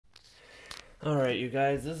Alright, you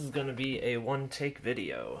guys, this is going to be a one-take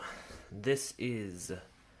video. This is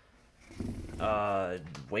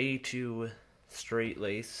way too straight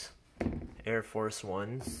lace Air Force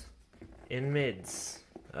Ones in mids.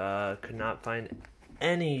 Could not find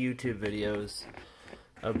any YouTube videos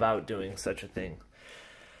about doing such a thing.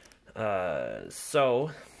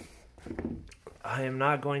 So I am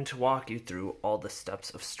not going to walk you through all the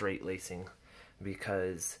steps of straight lacing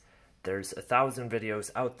because there's 1,000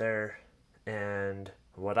 videos out there. And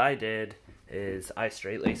what I did is I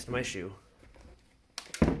straight laced my shoe,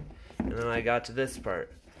 and then I got to this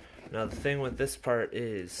part. Now the thing with this part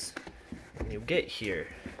is when you get here,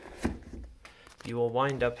 you will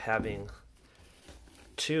wind up having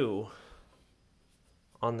two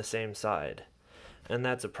on the same side, and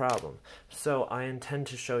that's a problem. So I intend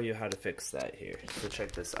to show you how to fix that here. So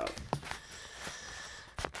check this out.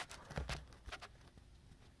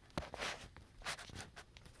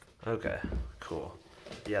 Okay, cool.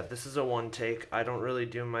 Yeah, this is a one take. I don't really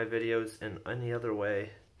do my videos in any other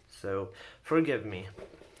way, so forgive me.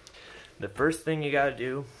 The first thing you gotta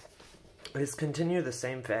do is continue the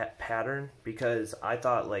same pattern, because I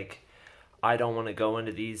thought, like, I don't want to go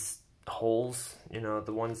into these holes, you know,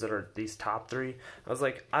 the ones that are these top three. I was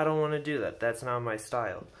like, I don't want to do that. That's not my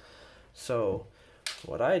style. So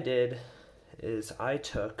what I did is I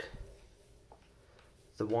took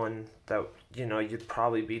the one that, you know, you'd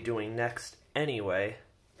probably be doing next anyway,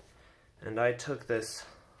 and I took this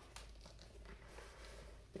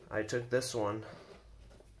one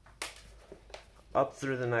up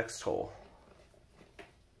through the next hole.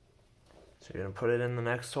 So you're gonna put it in the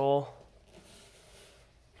next hole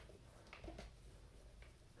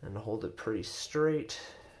and hold it pretty straight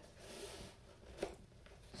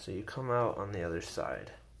so you come out on the other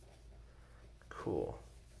side. Cool.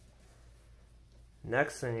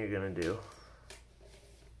 Next thing you're gonna do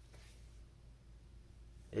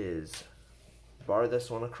is bar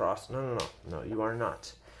this one across. No, you are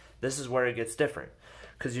not. This is where it gets different,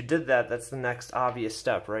 because you did that. That's the next obvious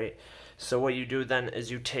step, right? So what you do then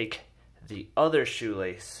is you take the other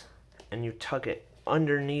shoelace and you tuck it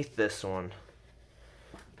underneath this one,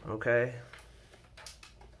 okay?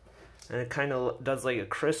 And it kind of does like a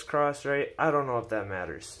crisscross, right? I don't know if that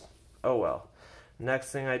matters. Oh well.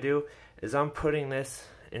 Next thing I do is I'm putting this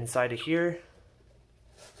inside of here,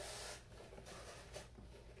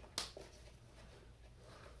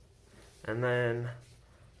 and then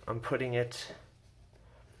I'm putting it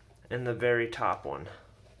in the very top one.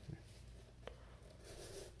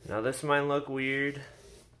 Now this might look weird,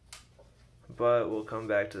 but we'll come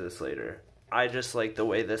back to this later. I just like the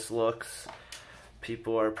way this looks.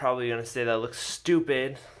 People are probably gonna say that looks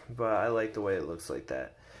stupid, but I like the way it looks like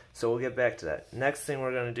that. So we'll get back to that. Next thing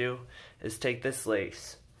we're gonna do is take this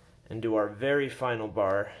lace and do our very final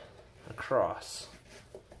bar across.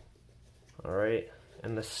 Alright?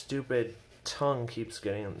 And the stupid tongue keeps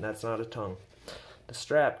getting, that's not a tongue. The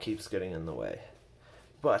strap keeps getting in the way.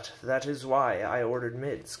 But that is why I ordered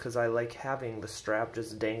mids, because I like having the strap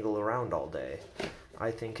just dangle around all day.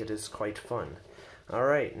 I think it is quite fun.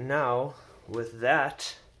 Alright, now with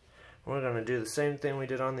that, we're gonna do the same thing we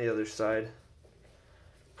did on the other side.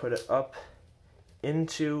 Put it up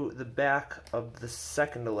into the back of the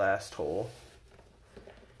second to last hole.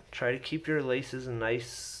 Try to keep your laces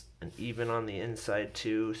nice and even on the inside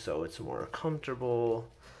too, so it's more comfortable.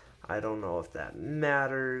 I don't know if that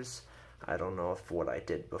matters. I don't know if what I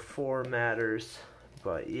did before matters,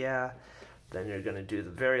 but yeah. Then you're gonna do the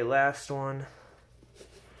very last one.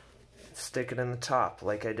 Stick it in the top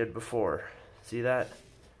like I did before. See that?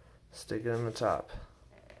 Stick it in the top.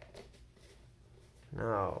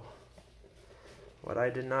 Now, what I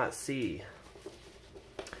did not see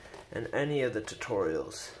in any of the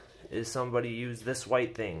tutorials is somebody use this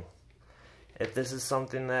white thing. If this is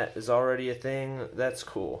something that is already a thing, that's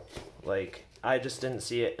cool. Like, I just didn't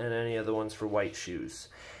see it in any of the ones for white shoes.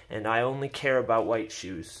 And I only care about white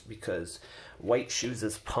shoes because white shoes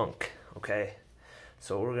is punk, okay?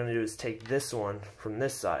 So what we're gonna do is take this one from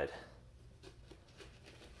this side,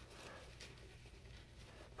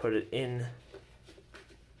 put it in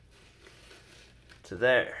to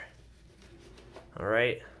there.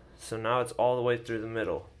 Alright, so now it's all the way through the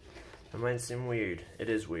middle. That might seem weird. It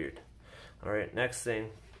is weird. Alright, next thing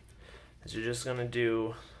is you're just gonna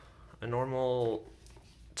do a normal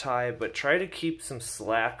tie, but try to keep some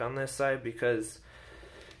slack on this side, because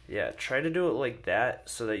yeah, try to do it like that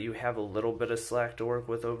so that you have a little bit of slack to work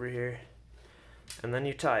with over here. And then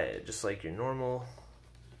you tie it just like your normal,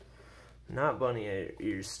 not bunny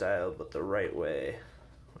ear style, but the right way,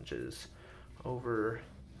 which is over,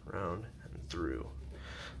 around, and through.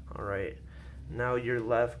 Alright, now you're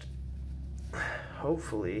left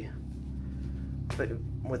hopefully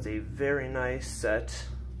with a very nice set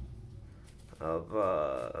of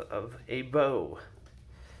a bow.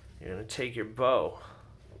 You're going to take your bow,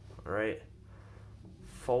 all right,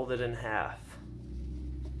 fold it in half,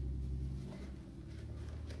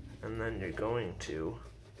 and then you're going to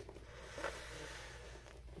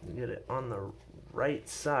get it on the right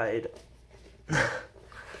side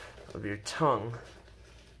of your tongue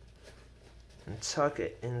and tuck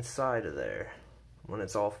it inside of there when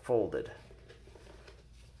it's all folded.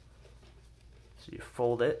 So you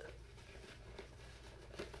fold it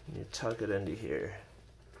and you tuck it into here.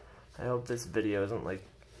 I hope this video isn't like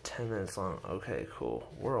 10 minutes long. Okay, cool.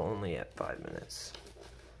 We're only at 5 minutes.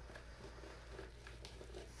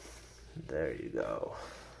 There you go.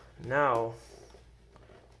 Now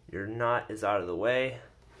your knot is out of the way.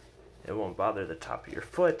 It won't bother the top of your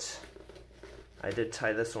foot. I did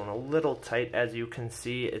tie this one a little tight. As you can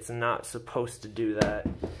see, it's not supposed to do that.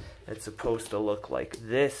 It's supposed to look like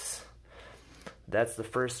this. That's the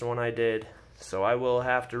first one I did. So I will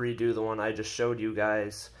have to redo the one I just showed you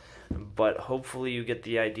guys. But hopefully you get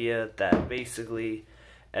the idea that basically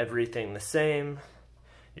everything the same.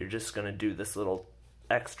 You're just going to do this little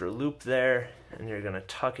extra loop there, and you're going to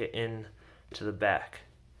tuck it in to the back.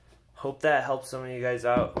 Hope that helps some of you guys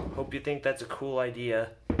out. Hope you think that's a cool idea.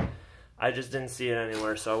 I just didn't see it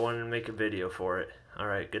anywhere, so I wanted to make a video for it.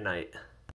 Alright, good night.